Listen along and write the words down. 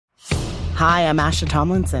Hi, I'm Asha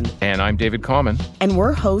Tomlinson. And I'm David Common. And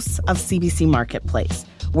we're hosts of CBC Marketplace.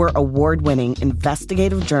 We're award-winning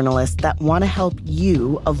investigative journalists that want to help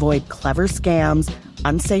you avoid clever scams,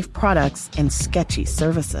 unsafe products, and sketchy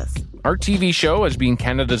services. Our TV show has been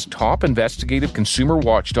Canada's top investigative consumer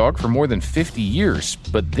watchdog for more than 50 years,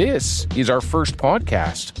 but this is our first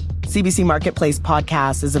podcast. CBC Marketplace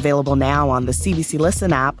podcast is available now on the CBC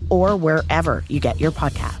Listen app or wherever you get your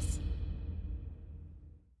podcasts.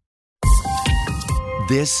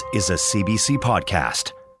 This is a CBC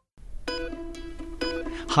podcast.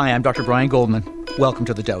 Hi, I'm Dr. Brian Goldman. Welcome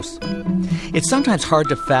to The Dose. It's sometimes hard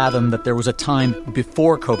to fathom that there was a time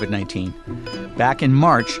before COVID-19. Back in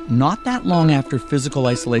March, not that long after physical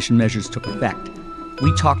isolation measures took effect,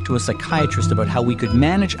 we talked to a psychiatrist about how we could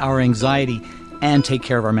manage our anxiety and take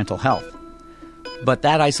care of our mental health. But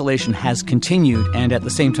that isolation has continued, and at the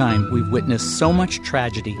same time, we've witnessed so much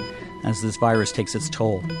tragedy as this virus takes its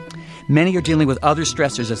toll. Many are dealing with other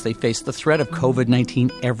stressors as they face the threat of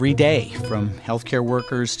COVID-19 every day, from healthcare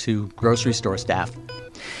workers to grocery store staff.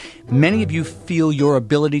 Many of you feel your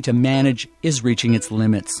ability to manage is reaching its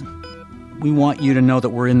limits. We want you to know that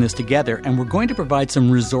we're in this together, and we're going to provide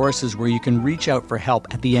some resources where you can reach out for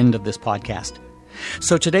help at the end of this podcast.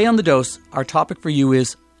 So today on The Dose, our topic for you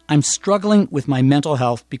is, I'm struggling with my mental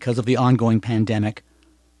health because of the ongoing pandemic.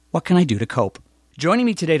 What can I do to cope? Joining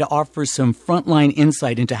me today to offer some frontline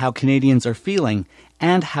insight into how Canadians are feeling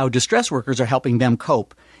and how distress workers are helping them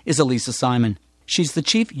cope is Alisa Simon. She's the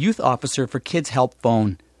Chief Youth Officer for Kids Help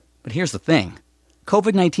Phone. But here's the thing.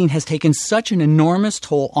 COVID-19 has taken such an enormous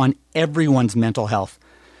toll on everyone's mental health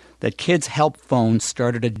that Kids Help Phone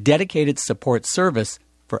started a dedicated support service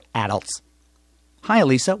for adults. Hi,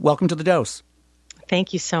 Alisa. Welcome to The Dose.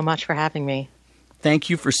 Thank you so much for having me.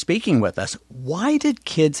 Thank you for speaking with us. Why did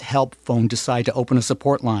Kids Help Phone decide to open a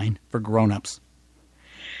support line for grown-ups?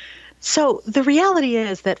 So the reality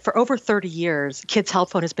is that for over 30 years, Kids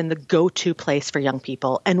Help Phone has been the go-to place for young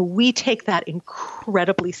people, and we take that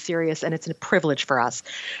incredibly serious, and it's a privilege for us.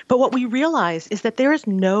 But what we realize is that there is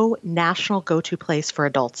no national go-to place for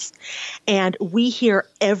adults. And we hear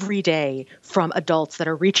every day from adults that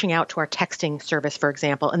are reaching out to our texting service, for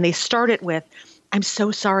example, and they start it with, I'm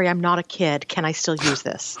so sorry, I'm not a kid. Can I still use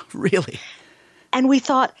this? Really? And we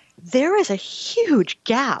thought there is a huge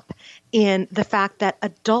gap in the fact that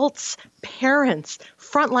adults, parents,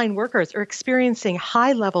 frontline workers are experiencing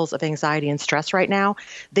high levels of anxiety and stress right now.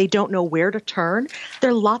 They don't know where to turn. There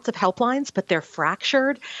are lots of helplines, but they're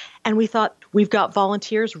fractured. And we thought we've got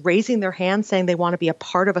volunteers raising their hands saying they want to be a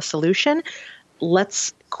part of a solution.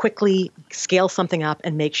 Let's quickly scale something up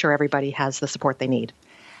and make sure everybody has the support they need.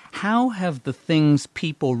 How have the things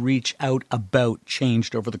people reach out about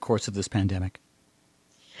changed over the course of this pandemic?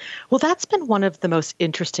 Well, that's been one of the most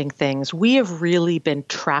interesting things. We have really been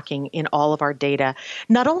tracking in all of our data,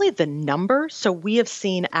 not only the number, so we have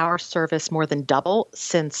seen our service more than double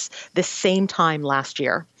since the same time last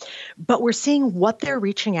year, but we're seeing what they're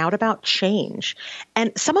reaching out about change.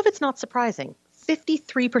 And some of it's not surprising.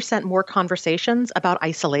 53% more conversations about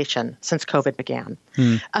isolation since COVID began.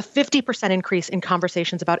 A 50% increase in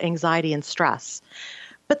conversations about anxiety and stress.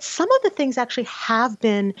 But some of the things actually have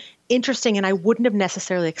been interesting, and I wouldn't have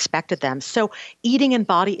necessarily expected them. So eating and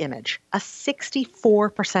body image, a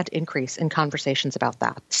 64% increase in conversations about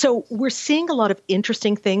that. So we're seeing a lot of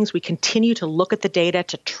interesting things. We continue to look at the data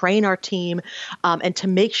to train our team and to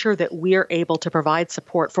make sure that we're able to provide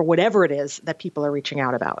support for whatever it is that people are reaching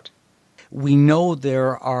out about. We know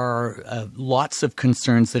there are lots of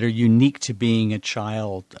concerns that are unique to being a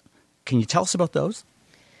child. Can you tell us about those?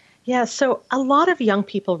 Yeah, so a lot of young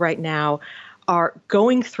people right now are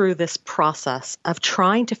going through this process of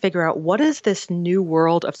trying to figure out what does this new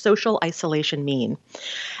world of social isolation mean?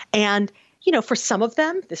 And, you know, for some of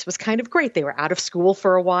them, this was kind of great. They were out of school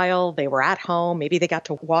for a while. They were at home. Maybe they got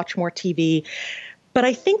to watch more TV. But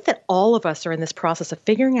I think that all of us are in this process of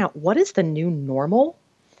figuring out what is the new normal.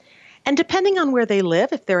 And depending on where they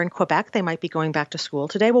live, if they're in Quebec, they might be going back to school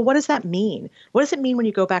today. Well, what does that mean? What does it mean when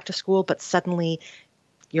you go back to school, but suddenly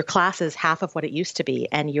your class is half of what it used to be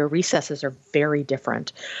and your recesses are very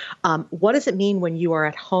different? What does it mean when you are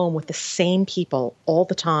at home with the same people all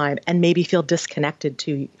the time and maybe feel disconnected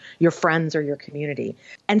to your friends or your community?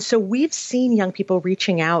 And so we've seen young people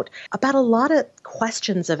reaching out about a lot of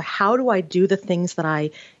questions of how do I do the things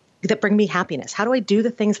that bring me happiness? How do I do the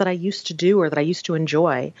things that I used to do or that I used to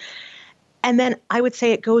enjoy? And then I would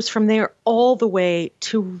say it goes from there all the way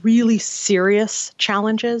to really serious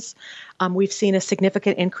challenges. We've seen a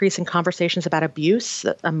significant increase in conversations about abuse,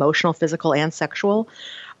 emotional, physical, and sexual.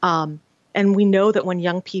 And we know that when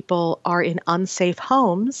young people are in unsafe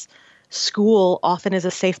homes, school often is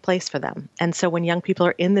a safe place for them. And so when young people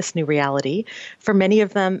are in this new reality, for many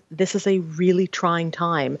of them, this is a really trying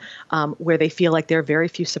time where they feel like there are very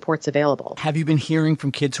few supports available. Have you been hearing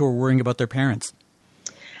from kids who are worrying about their parents?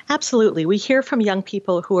 Absolutely. We hear from young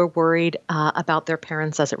people who are worried about their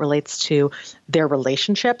parents as it relates to their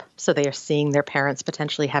relationship. So they are seeing their parents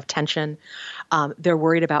potentially have tension. They're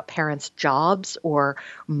worried about parents' jobs or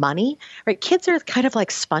money. Right? Kids are kind of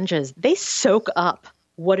like sponges. They soak up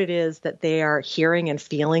what it is that they are hearing and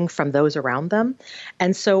feeling from those around them.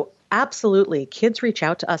 And so absolutely, kids reach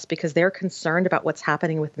out to us because they're concerned about what's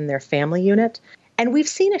happening within their family unit. And we've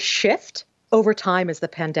seen a shift over time as the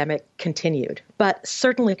pandemic continued. But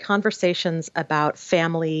certainly conversations about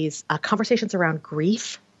families, conversations around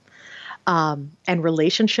grief and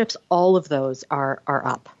relationships, all of those are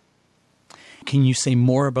up. Can you say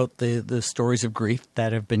more about the stories of grief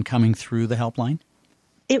that have been coming through the helpline?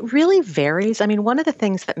 It really varies. I mean, one of the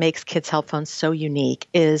things that makes Kids Help Phone so unique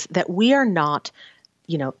is that we are not,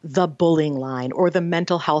 the bullying line or the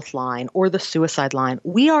mental health line or the suicide line.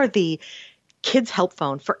 We are the Kids Help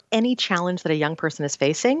Phone for any challenge that a young person is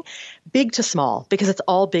facing, big to small, because it's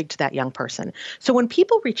all big to that young person. So when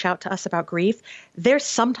people reach out to us about grief, they're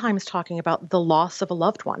sometimes talking about the loss of a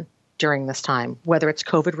loved one during this time, whether it's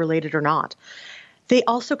COVID related or not. They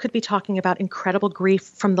also could be talking about incredible grief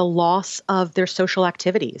from the loss of their social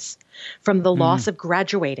activities, from the loss of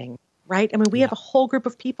graduating. Right? I mean, we have a whole group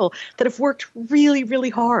of people that have worked really, really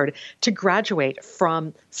hard to graduate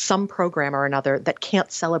from some program or another that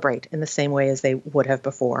can't celebrate in the same way as they would have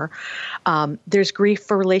before. There's grief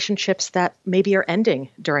for relationships that maybe are ending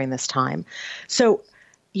during this time. So,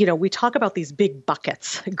 we talk about these big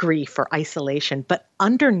buckets, grief or isolation, but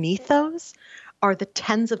underneath those are the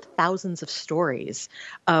tens of thousands of stories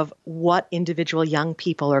of what individual young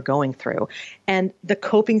people are going through and the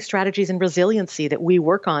coping strategies and resiliency that we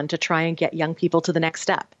work on to try and get young people to the next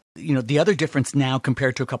step. The other difference now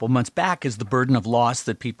compared to a couple of months back is the burden of loss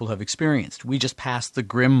that people have experienced. We just passed the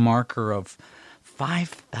grim marker of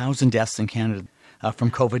 5,000 deaths in Canada from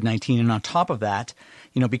COVID-19. And on top of that,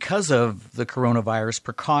 because of the coronavirus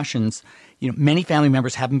precautions, many family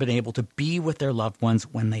members haven't been able to be with their loved ones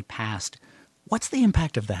when they passed. What's the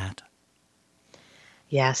impact of that?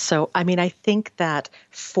 Yeah, so I think that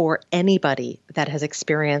for anybody that has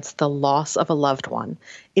experienced the loss of a loved one,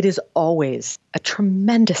 it is always a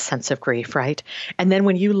tremendous sense of grief, right? And then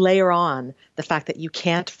when you layer on the fact that you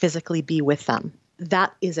can't physically be with them,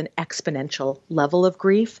 that is an exponential level of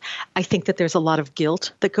grief. I think that there's a lot of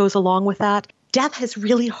guilt that goes along with that. Death is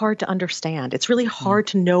really hard to understand. It's really hard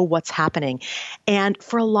to know what's happening. And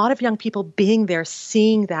for a lot of young people, being there,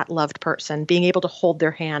 seeing that loved person, being able to hold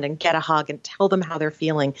their hand and get a hug and tell them how they're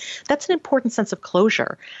feeling, that's an important sense of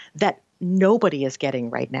closure that nobody is getting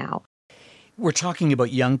right now. We're talking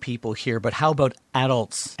about young people here, but how about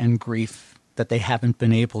adults and grief that they haven't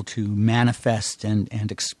been able to manifest and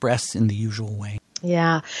express in the usual way?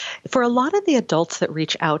 Yeah. For a lot of the adults that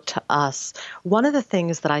reach out to us, one of the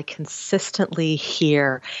things that I consistently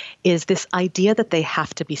hear is this idea that they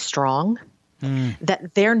have to be strong,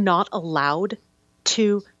 that they're not allowed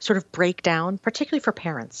to sort of break down, particularly for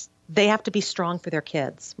parents. They have to be strong for their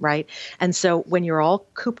kids, right? And so when you're all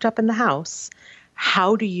cooped up in the house,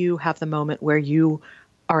 how do you have the moment where you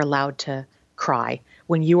are allowed to cry,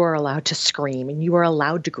 when you are allowed to scream and you are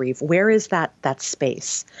allowed to grieve? Where is that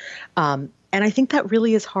space? And I think that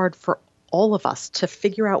really is hard for all of us to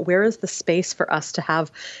figure out where is the space for us to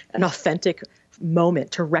have an authentic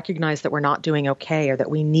moment to recognize that we're not doing okay or that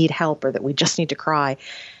we need help or that we just need to cry.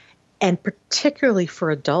 And particularly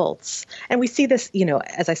for adults. And we see this,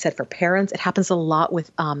 as I said, for parents, it happens a lot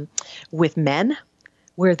with men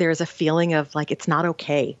where there's a feeling of like it's not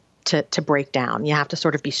okay to break down. You have to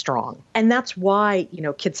sort of be strong. And that's why,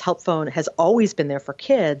 Kids Help Phone has always been there for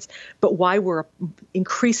kids, but why we're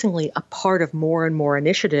increasingly a part of more and more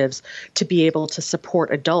initiatives to be able to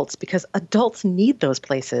support adults, because adults need those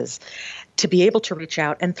places to be able to reach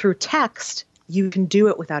out. And through text, you can do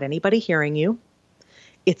it without anybody hearing you.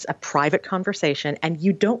 It's a private conversation, and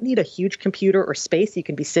you don't need a huge computer or space. You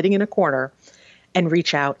can be sitting in a corner and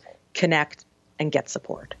reach out, connect, and get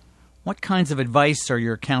support. What kinds of advice are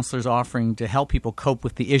your counselors offering to help people cope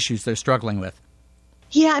with the issues they're struggling with?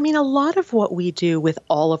 Yeah, a lot of what we do with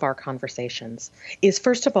all of our conversations is,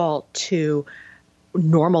 first of all, to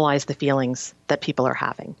normalize the feelings that people are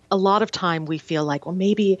having. A lot of time we feel like, well,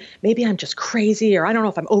 maybe I'm just crazy, or I don't know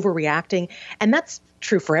if I'm overreacting. And that's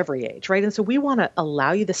true for every age, right? And so we want to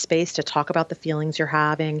allow you the space to talk about the feelings you're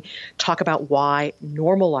having, talk about why,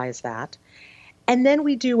 normalize that. And then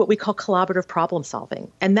we do what we call collaborative problem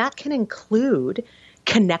solving. And that can include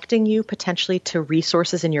connecting you potentially to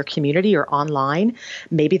resources in your community or online.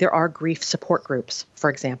 Maybe there are grief support groups, for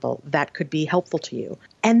example, that could be helpful to you.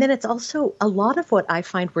 And then it's also a lot of what I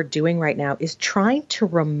find we're doing right now is trying to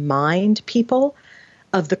remind people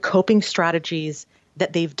of the coping strategies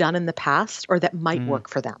that they've done in the past or that might work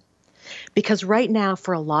for them. Because right now,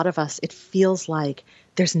 for a lot of us, it feels like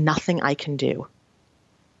there's nothing I can do,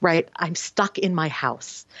 right? I'm stuck in my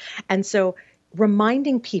house. And so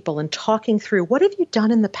reminding people and talking through, what have you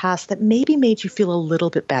done in the past that maybe made you feel a little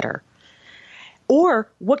bit better? Or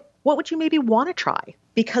what would you maybe want to try?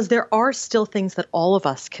 Because there are still things that all of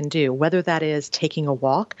us can do, whether that is taking a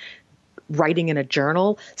walk, writing in a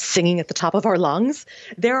journal, singing at the top of our lungs.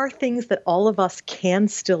 There are things that all of us can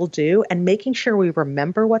still do, and making sure we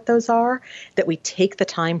remember what those are, that we take the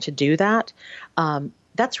time to do that.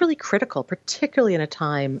 That's really critical, particularly in a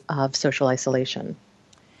time of social isolation.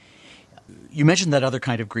 You mentioned that other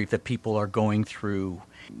kind of grief that people are going through,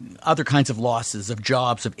 other kinds of losses of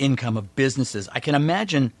jobs, of income, of businesses. I can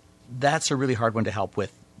imagine that's a really hard one to help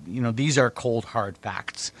with. These are cold, hard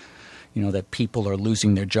facts, that people are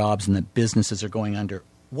losing their jobs and that businesses are going under.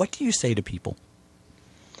 What do you say to people?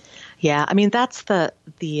 Yeah, I mean, that's the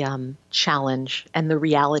challenge and the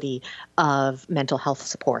reality of mental health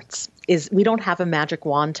supports is we don't have a magic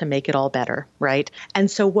wand to make it all better, right?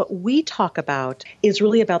 And so what we talk about is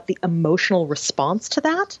really about the emotional response to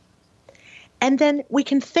that. And then we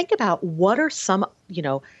can think about what are some,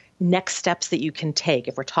 next steps that you can take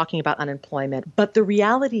if we're talking about unemployment. But the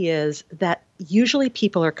reality is that usually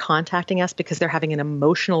people are contacting us because they're having an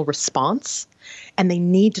emotional response and they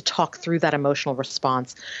need to talk through that emotional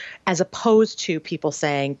response, as opposed to people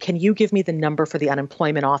saying, can you give me the number for the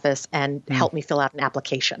unemployment office and help me fill out an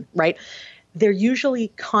application, right? They're usually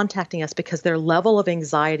contacting us because their level of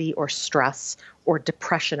anxiety or stress or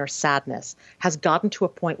depression or sadness has gotten to a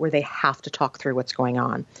point where they have to talk through what's going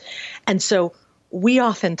on. And so we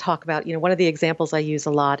often talk about, one of the examples I use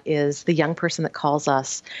a lot is the young person that calls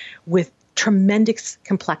us with tremendous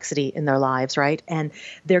complexity in their lives, right? And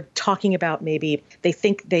they're talking about maybe they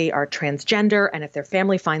think they are transgender, and if their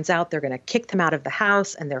family finds out, they're going to kick them out of the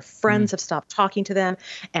house, and their friends have stopped talking to them,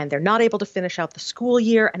 and they're not able to finish out the school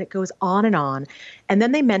year, and it goes on. And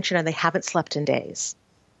then they mention and they haven't slept in days.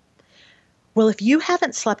 Well, if you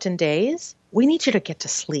haven't slept in days, we need you to get to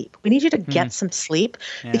sleep. We need you to get some sleep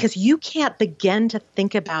because you can't begin to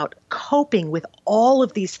think about coping with all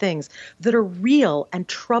of these things that are real and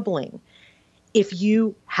troubling if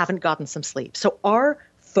you haven't gotten some sleep. So our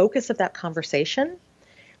focus of that conversation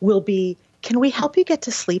will be, can we help you get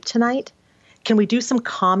to sleep tonight? Can we do some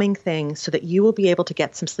calming things so that you will be able to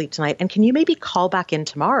get some sleep tonight? And can you maybe call back in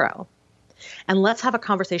tomorrow? And let's have a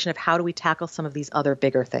conversation of how do we tackle some of these other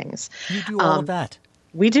bigger things. You do all of that.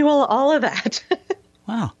 We do all of that.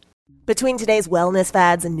 Wow. Between today's wellness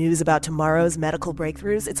fads and news about tomorrow's medical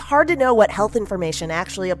breakthroughs, it's hard to know what health information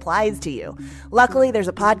actually applies to you. Luckily, there's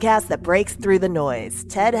a podcast that breaks through the noise,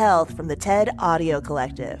 TED Health from the TED Audio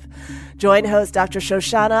Collective. Join host Dr.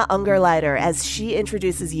 Shoshana Ungerleider as she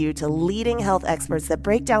introduces you to leading health experts that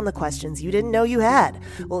break down the questions you didn't know you had.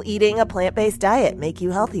 Will eating a plant-based diet make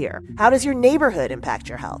you healthier? How does your neighborhood impact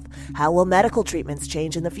your health? How will medical treatments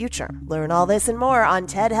change in the future? Learn all this and more on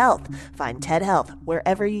TED Health. Find TED Health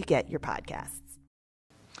wherever you get your podcasts.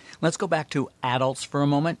 Let's go back to adults for a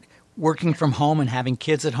moment. Working from home and having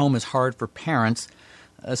kids at home is hard for parents,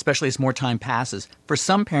 especially as more time passes. For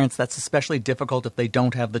some parents, that's especially difficult if they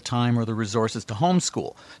don't have the time or the resources to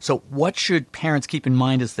homeschool. So what should parents keep in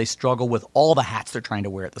mind as they struggle with all the hats they're trying to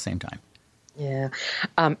wear at the same time? Yeah.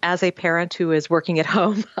 As a parent who is working at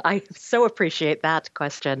home, I so appreciate that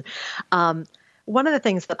question. One of the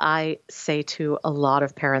things that I say to a lot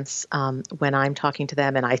of parents when I'm talking to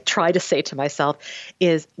them, and I try to say to myself,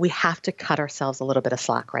 is we have to cut ourselves a little bit of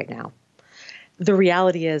slack right now. The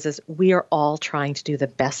reality is we are all trying to do the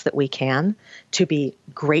best that we can to be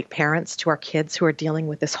great parents to our kids who are dealing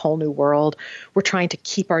with this whole new world. We're trying to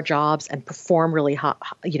keep our jobs and perform really high,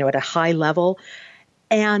 at a high level.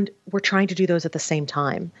 And we're trying to do those at the same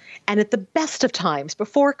time. And at the best of times,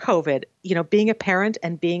 before COVID, being a parent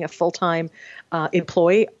and being a full-time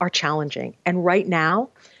employee are challenging. And right now,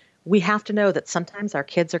 we have to know that sometimes our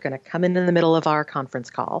kids are going to come in the middle of our conference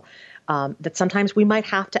call, that sometimes we might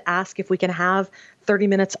have to ask if we can have 30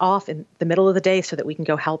 minutes off in the middle of the day so that we can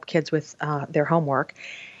go help kids with their homework.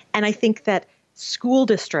 And I think that school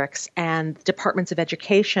districts and departments of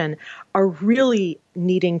education are really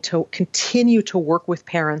needing to continue to work with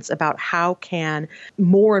parents about how can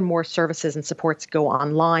more and more services and supports go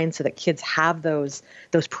online so that kids have those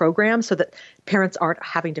programs so that parents aren't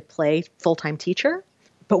having to play full-time teacher.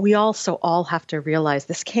 But we also all have to realize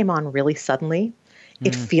this came on really suddenly.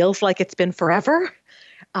 It feels like it's been forever.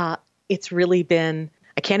 It's really been,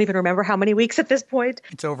 I can't even remember how many weeks at this point.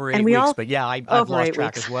 It's over 8 weeks, but yeah, I've lost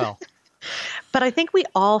track as well. But I think we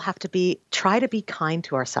all have to try to be kind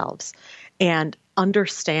to ourselves and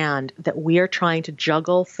understand that we are trying to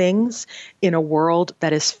juggle things in a world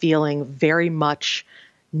that is feeling very much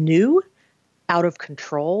new, out of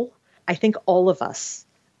control. I think all of us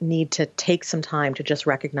need to take some time to just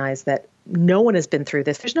recognize that no one has been through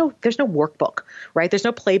this. There's no workbook, right? There's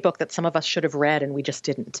no playbook that some of us should have read and we just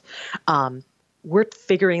didn't. We're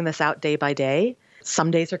figuring this out day by day.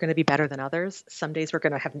 Some days are going to be better than others. Some days we're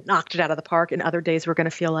going to have knocked it out of the park, and other days we're going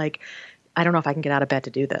to feel like, I don't know if I can get out of bed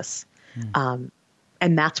to do this.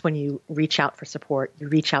 And that's when you reach out for support. You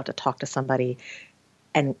reach out to talk to somebody,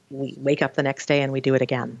 and we wake up the next day and we do it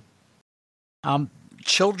again.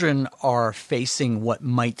 Children are facing what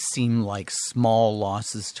might seem like small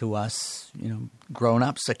losses to us,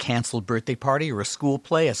 grown-ups, a canceled birthday party or a school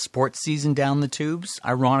play, a sports season down the tubes.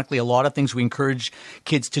 Ironically, a lot of things we encourage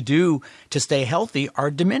kids to do to stay healthy are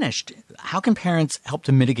diminished. How can parents help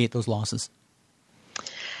to mitigate those losses?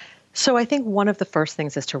 So I think one of the first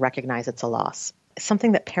things is to recognize it's a loss.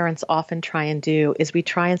 Something that parents often try and do is we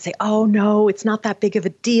try and say, oh, no, it's not that big of a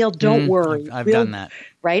deal. Don't worry. I've done that.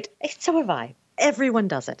 Right? So have I. Everyone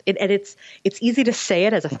does it. And it's easy to say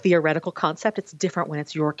it as a theoretical concept. It's different when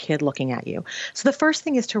it's your kid looking at you. So the first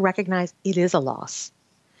thing is to recognize it is a loss.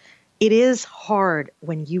 It is hard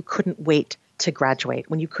when you couldn't wait to graduate,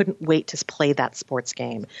 when you couldn't wait to play that sports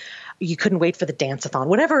game. You couldn't wait for the dance-a-thon,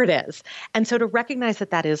 whatever it is. And so to recognize that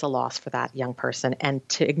that is a loss for that young person and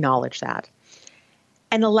to acknowledge that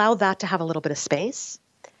and allow that to have a little bit of space.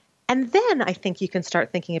 And then I think you can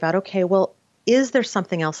start thinking about, okay, well, is there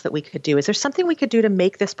something else that we could do? Is there something we could do to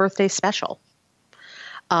make this birthday special?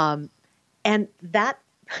 And that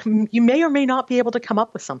you may or may not be able to come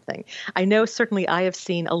up with something. I know certainly I have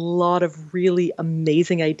seen a lot of really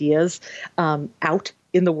amazing ideas out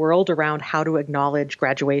in the world around how to acknowledge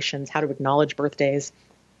graduations, how to acknowledge birthdays.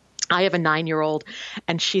 I have a 9-year-old,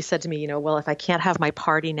 and she said to me, well, if I can't have my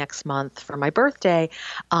party next month for my birthday,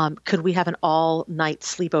 could we have an all-night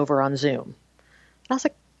sleepover on Zoom? And I was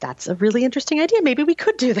like, that's a really interesting idea. Maybe we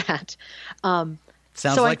could do that.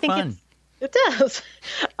 Sounds like fun. It does.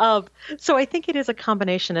 So I think it is a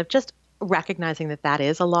combination of just recognizing that that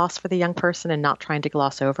is a loss for the young person and not trying to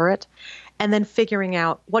gloss over it, and then figuring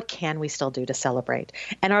out what can we still do to celebrate.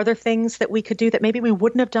 And are there things that we could do that maybe we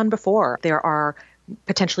wouldn't have done before? There are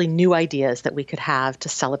potentially new ideas that we could have to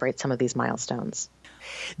celebrate some of these milestones.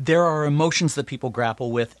 There are emotions that people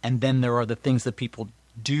grapple with, and then there are the things that people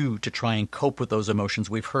do to try and cope with those emotions.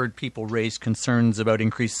 We've heard people raise concerns about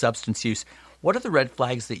increased substance use. What are the red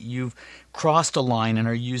flags that you've crossed a line and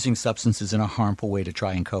are using substances in a harmful way to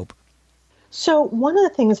try and cope? So one of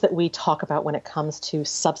the things that we talk about when it comes to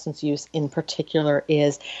substance use in particular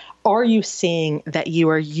is, are you seeing that you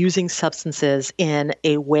are using substances in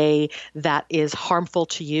a way that is harmful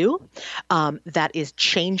to you, that is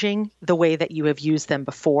changing the way that you have used them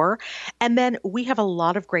before? And then we have a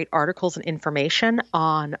lot of great articles and information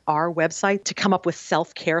on our website to come up with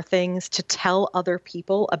self-care things, to tell other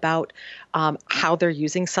people about how they're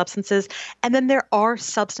using substances. And then there are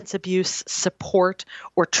substance abuse support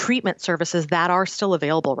or treatment services that are still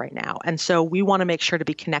available right now. And so we want to make sure to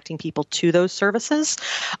be connecting people to those services.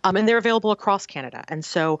 And they're available across Canada. And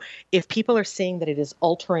so if people are seeing that it is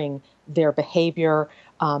altering their behavior,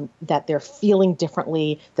 that they're feeling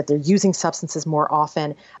differently, that they're using substances more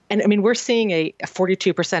often. And I mean, we're seeing a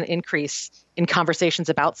 42% increase in conversations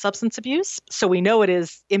about substance abuse. So we know it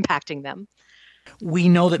is impacting them. We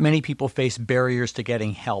know that many people face barriers to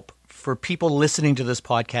getting help. For people listening to this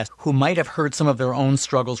podcast who might have heard some of their own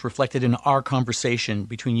struggles reflected in our conversation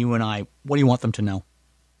between you and I, what do you want them to know?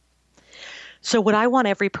 So what I want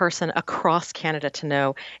every person across Canada to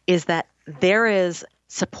know is that there is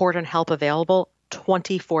support and help available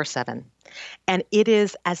 24/7. And it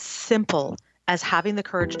is as simple as having the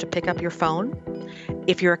courage to pick up your phone.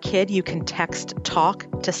 If you're a kid, you can text TALK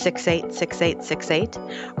to 686868,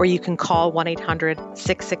 or you can call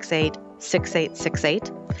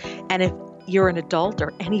 1-800-668-6868. And if you're an adult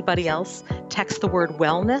or anybody else, text the word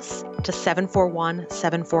wellness to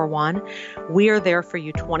 741-741. We are there for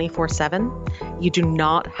you 24/7. You do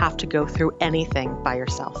not have to go through anything by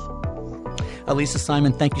yourself. Alisa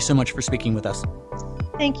Simon, thank you so much for speaking with us.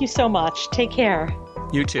 Thank you so much. Take care.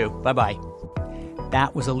 You too. Bye-bye.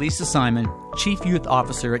 That was Alisa Simon, Chief Youth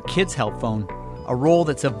Officer at Kids Help Phone, a role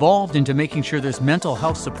that's evolved into making sure there's mental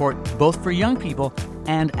health support both for young people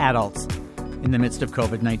and adults in the midst of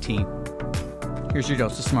COVID-19. Here's your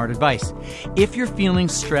dose of smart advice. If you're feeling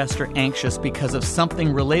stressed or anxious because of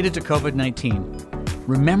something related to COVID-19,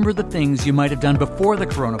 Remember the things you might have done before the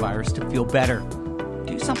coronavirus to feel better.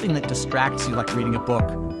 Do something that distracts you, like reading a book.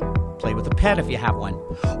 Play with a pet if you have one.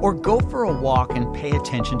 Or go for a walk and pay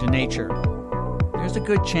attention to nature. There's a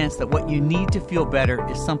good chance that what you need to feel better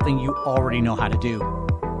is something you already know how to do.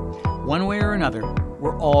 One way or another,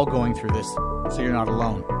 we're all going through this, so you're not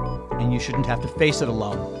alone. And you shouldn't have to face it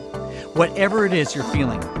alone. Whatever it is you're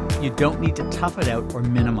feeling, you don't need to tough it out or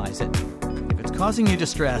minimize it. If it's causing you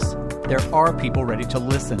distress, there are people ready to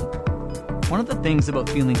listen. One of the things about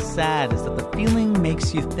feeling sad is that the feeling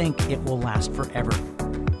makes you think it will last forever.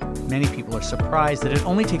 Many people are surprised that it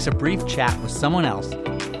only takes a brief chat with someone else for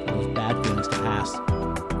those bad feelings to pass.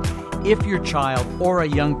 If your child or a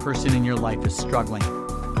young person in your life is struggling,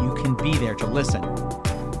 you can be there to listen.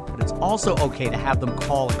 But it's also okay to have them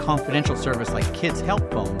call a confidential service like Kids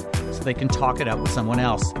Help Phone so they can talk it out with someone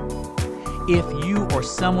else. If you or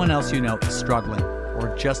someone else you know is struggling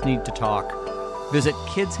or just need to talk, visit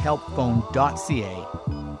kidshelpphone.ca,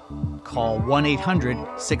 call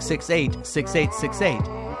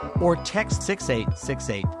 1-800-668-6868, or text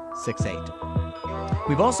 686868.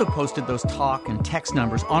 We've also posted those talk and text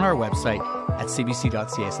numbers on our website at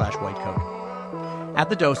cbc.ca/whitecoat. At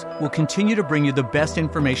The Dose, we'll continue to bring you the best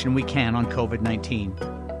information we can on COVID-19.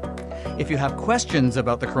 If you have questions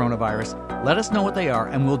about the coronavirus, let us know what they are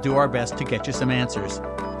and we'll do our best to get you some answers.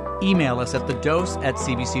 Email us at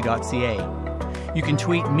thedose@cbc.ca. You can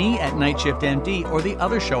tweet me at NightShiftMD or the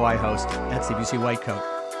other show I host at CBC Whitecoat.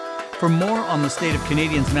 For more on the state of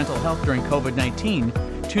Canadians' mental health during COVID-19,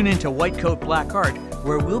 tune into Whitecoat Black Art,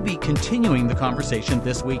 where we'll be continuing the conversation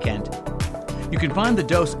this weekend. You can find The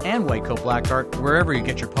Dose and Whitecoat Black Art wherever you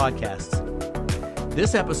get your podcasts.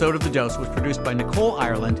 This episode of The Dose was produced by Nicole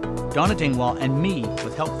Ireland, Donna Dingwall, and me,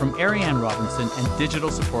 with help from Ariane Robinson and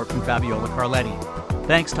digital support from Fabiola Carletti.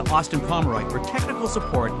 Thanks to Austin Pomeroy for technical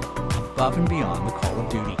support above and beyond the call of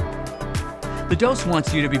duty. The Dose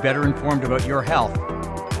wants you to be better informed about your health.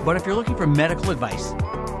 But if you're looking for medical advice,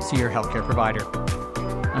 see your healthcare provider.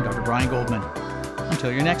 I'm Dr. Brian Goldman.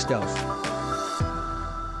 Until your next dose.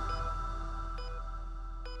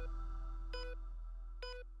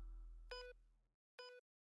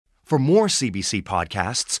 For more CBC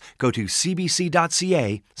podcasts, go to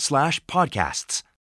cbc.ca/podcasts.